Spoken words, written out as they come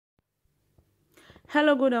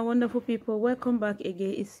Hello, good and wonderful people. Welcome back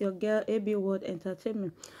again. It's your girl AB World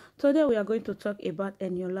Entertainment. Today we are going to talk about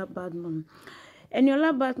Eniola Badmus.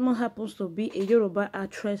 Eniola Badmus happens to be a Yoruba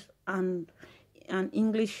actress and an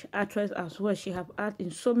English actress as well. She have acted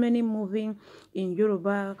in so many movies in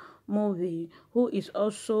Yoruba movie. Who is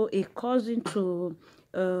also a cousin to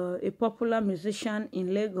a popular musician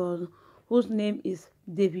in Lagos, whose name is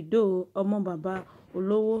Davido Omobaba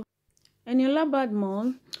Olowo. Eniola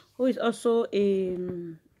Badmus, who is also a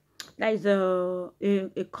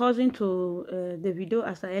cousin to Davido,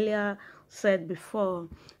 as I earlier said before.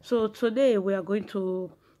 So today we are going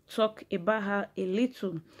to talk about her a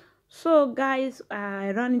little. So guys,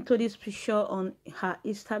 I ran into this picture on her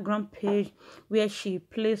Instagram page where she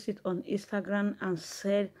placed it on Instagram and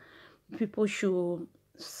said people should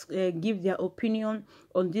give their opinion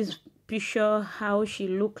on this picture, how she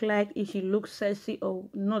look like, if she looks sexy or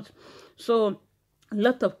not. So a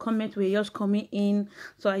lot of comments were just coming in,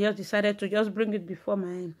 so I just decided to just bring it before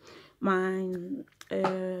my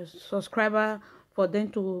subscriber for them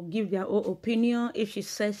to give their own opinion if she's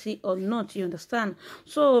sexy or not, you understand.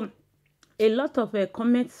 So a lot of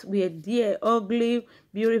comments were there, ugly,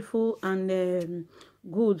 beautiful, and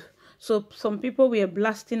good. So some people were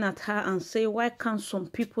blasting at her and say, why can't some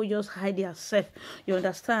people just hide themselves? You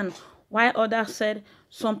understand? While others said,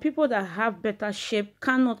 some people that have better shape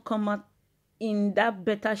cannot come out in that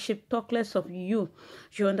better shape, talk less of you.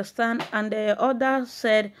 You understand? And the others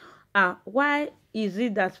said, why is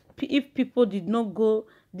it that if people did not go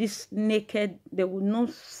this naked, they would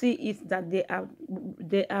not see it that they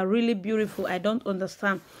are really beautiful? I don't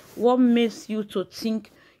understand what makes you to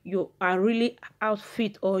think you are really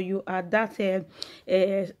outfit or you are that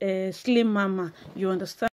slim mama. You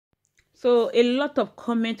understand? So a lot of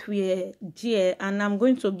comments were there, and I'm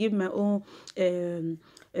going to give my own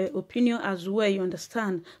opinion as well, you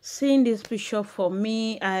understand. Seeing this picture, for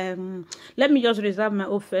me, let me just reserve my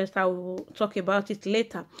own first. I will talk about it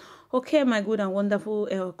later. Okay, my good and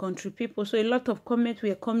wonderful country people. So a lot of comments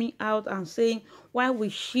were coming out and saying, why will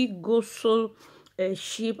she go so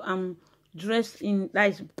cheap and dressed in,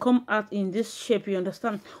 like, come out in this shape? You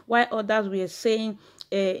understand? Why others were saying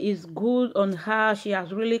is good on her, she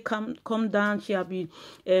has really come down, she has been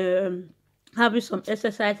having some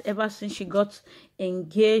exercise ever since she got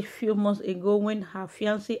engaged few months ago, when her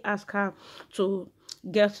fiancé asked her to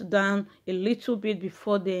get down a little bit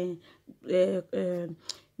before they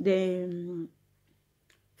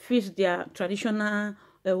fix their traditional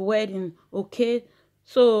wedding. Okay,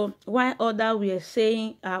 so why others were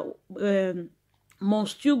saying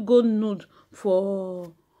must you go nude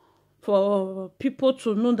for people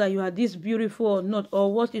to know that you are this beautiful or not,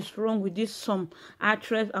 or what is wrong with this some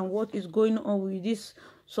actress, and what is going on with this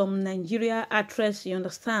some Nigeria actress? You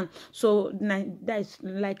understand? So that's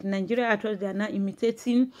like Nigeria actress, they are now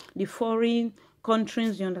imitating the foreign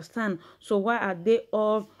countries, you understand? So why are they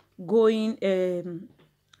all going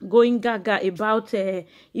gaga about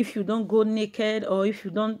if you don't go naked, or if you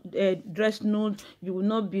don't dress nude, you will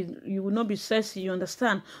not be sexy, you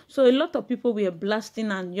understand? So a lot of people were blasting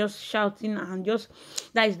and just shouting, and just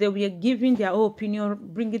that is, they were giving their own opinion,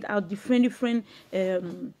 bringing out different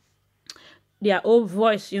their own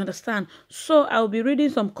voice, you understand? So I'll be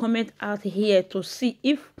reading some comments out here to see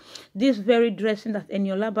if this very dressing that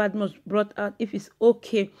Eniola Badmus brought out, if it's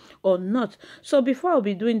okay or not. So before I'll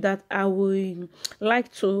be doing that, I would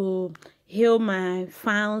like to hail my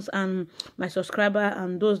fans and my subscriber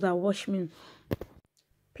and those that watch me.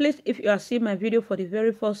 Please, if you are seeing my video for the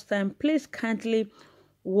very first time, please kindly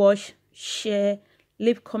watch, share,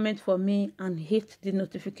 leave comment for me, and hit the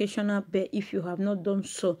notification bell if you have not done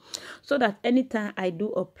so, so that anytime I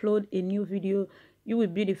do upload a new video, you will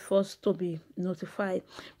be the first to be notified.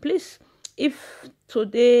 Please, if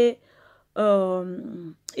today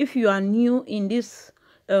if you are new in this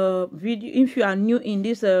video, if you are new in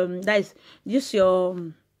this this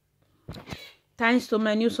your thanks to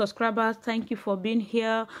my new subscribers. Thank you for being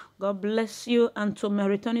here. God bless you. And to my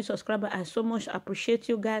returning subscriber, I so much appreciate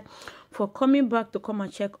you guys for coming back to come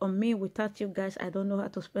and check on me. Without you guys, I don't know how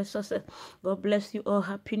to spell success. God bless you all.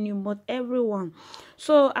 Happy New Month, everyone.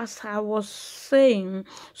 So as I was saying,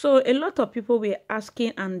 so a lot of people were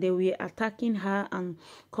asking, and they were attacking her and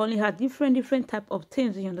calling her different type of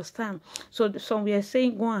things, you understand? So some were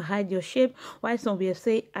saying, go and hide your shape, while some were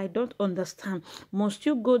saying, I don't understand, must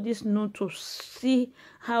you go this nude to see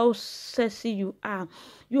how sexy you are?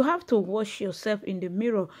 You have to wash yourself in the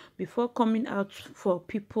mirror before coming out for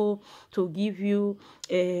people to give you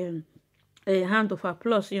a hand of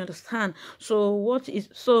applause, you understand? So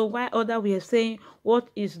why other we are saying, what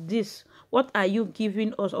is this? what are you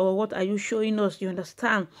giving us, or what are you showing us? You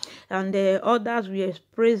understand? And others were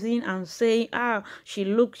praising and saying, she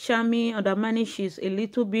looked charming. Other money, she's a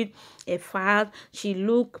little bit fat. She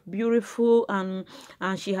look beautiful, and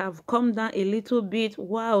she have come down a little bit.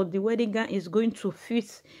 Wow, the wedding gown is going to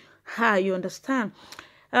fit her. You understand?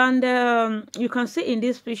 And you can see in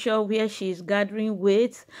this picture where she's gathering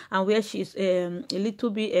weight, and where she's a little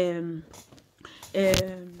bit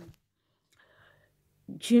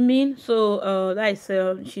gymming. So that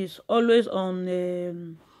is she's always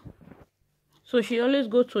on so she always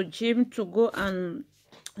go to gym to go and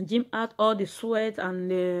gym out all the sweat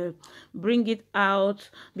and bring it out,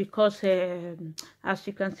 because as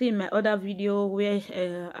you can see in my other video where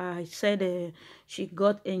I said she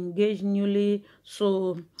got engaged newly.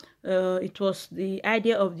 So it was the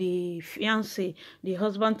idea of the fiance, the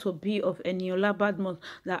husband to be of Eniola Badmus,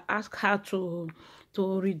 that asked her to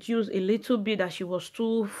reduce a little bit, that she was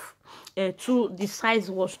the size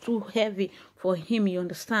was too heavy for him, you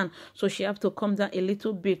understand? So she have to come down a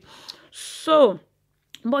little bit. So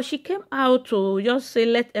but she came out to just say,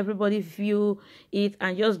 let everybody view it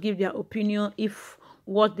and just give their opinion if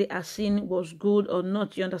what they are seeing was good or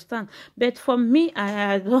not, you understand? But for me,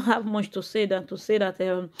 I don't have much to say than to say that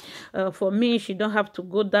for me, she don't have to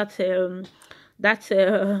go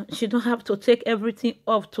she don't have to take everything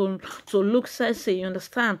off to look sexy, you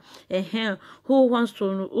understand? Who wants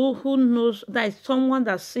to, who knows that is someone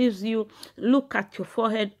that sees you, look at your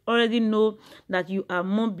forehead, already know that you are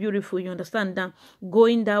more beautiful, you understand, than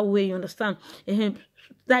going that way, you understand?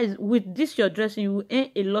 That is, with this your dressing, you will earn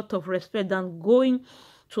a lot of respect than going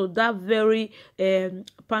to that very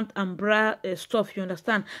pant and bra stuff, you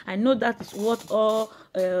understand? I know that is what all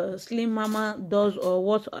Slim Mama does, or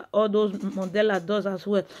what all those Modella does as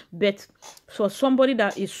well. But for somebody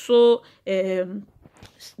that is so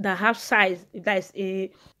that have size, that is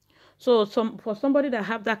a so for somebody that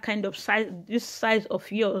have that kind of size, this size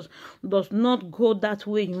of yours does not go that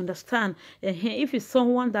way, you understand? If it's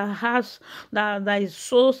someone that has that is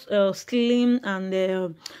so slim, and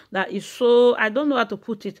that is so, I don't know how to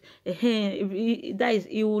put it, that is,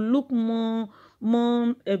 it will look more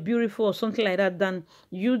beautiful or something like that than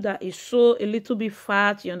you that is so a little bit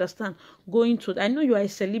fat, you understand? Going to, I know you are a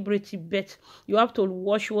celebrity, but you have to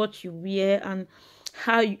watch what you wear and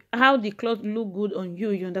how the clothes look good on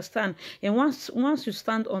you, you understand? And once you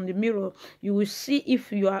stand on the mirror, you will see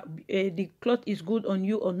if you are the cloth is good on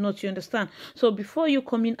you or not, you understand? So before you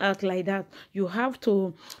coming out like that, you have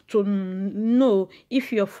to know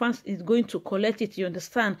if your fans is going to collect it, you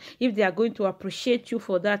understand? If they are going to appreciate you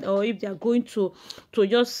for that, or if they are going to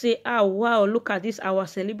just say, oh wow, look at this, our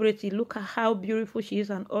celebrity, look at how beautiful she is,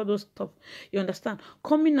 and all those stuff, you understand?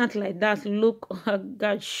 Coming out like that, look, oh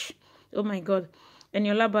gosh, oh my god.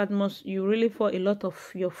 Eniola Badmus, you really for a lot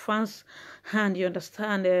of your fans' hand, you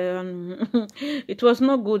understand? It was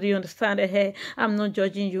not good, you understand? Hey, I'm not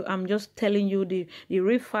judging you. I'm just telling you the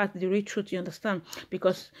real fact, the real truth, you understand?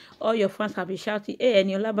 Because all your fans have been shouting, hey,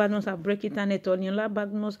 Eniola Badmus have break internet, or Eniola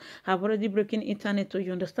Badmus have already breaking internet,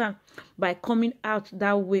 you understand? By coming out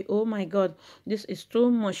that way, oh my God, this is too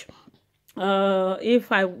much. If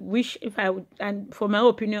I would, and for my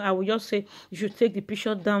opinion, I would just say you should take the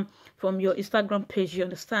picture down from your Instagram page, you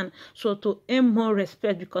understand? So to earn more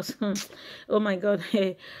respect, because oh my god,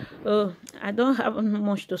 hey, I don't have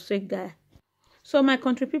much to say, guy. So my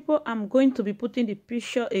country people, I'm going to be putting the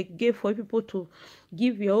picture again for people to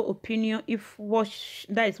give your opinion if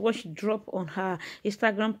that is what she dropped on her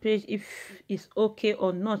Instagram page, if it's okay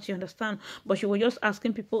or not, you understand? But she was just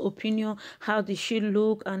asking people opinion, how did she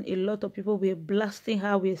look, and a lot of people were blasting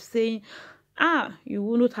her, were saying, you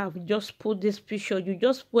wouldn't have just put this picture, you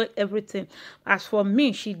just spoiled everything. As for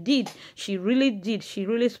me, she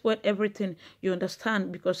really spoiled everything, you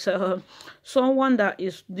understand? Because someone that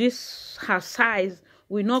is this her size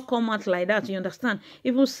will not come out like that, you understand?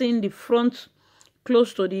 Even seeing the front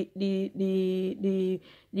close to the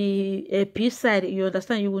piece side, you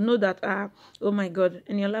understand, you will know that oh my god,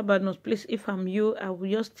 Eniola Badmus, please, if I'm you, I will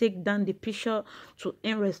just take down the picture to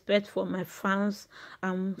earn respect for my fans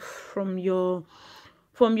from your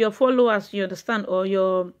followers, you understand, or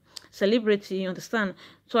your celebrity, you understand?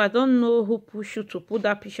 So I don't know who pushed you to put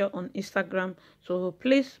that picture on Instagram. So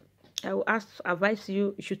please, I will advise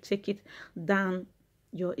you should take it down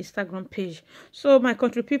your Instagram page. So my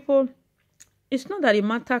country people, it's not that the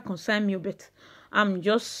matter concern me, but I'm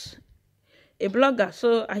just a blogger,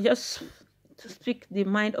 so I just speak the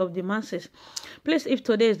mind of the masses. Please, if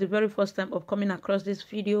today is the very first time of coming across this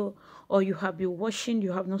video, or you have been watching,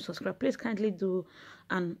 you have not subscribed, please kindly do,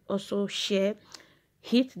 and also share,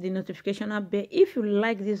 hit the notification bell if you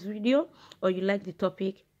like this video or you like the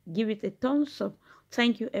topic give it a thumbs up.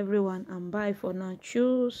 Thank you everyone, and bye for now.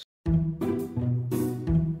 Choose.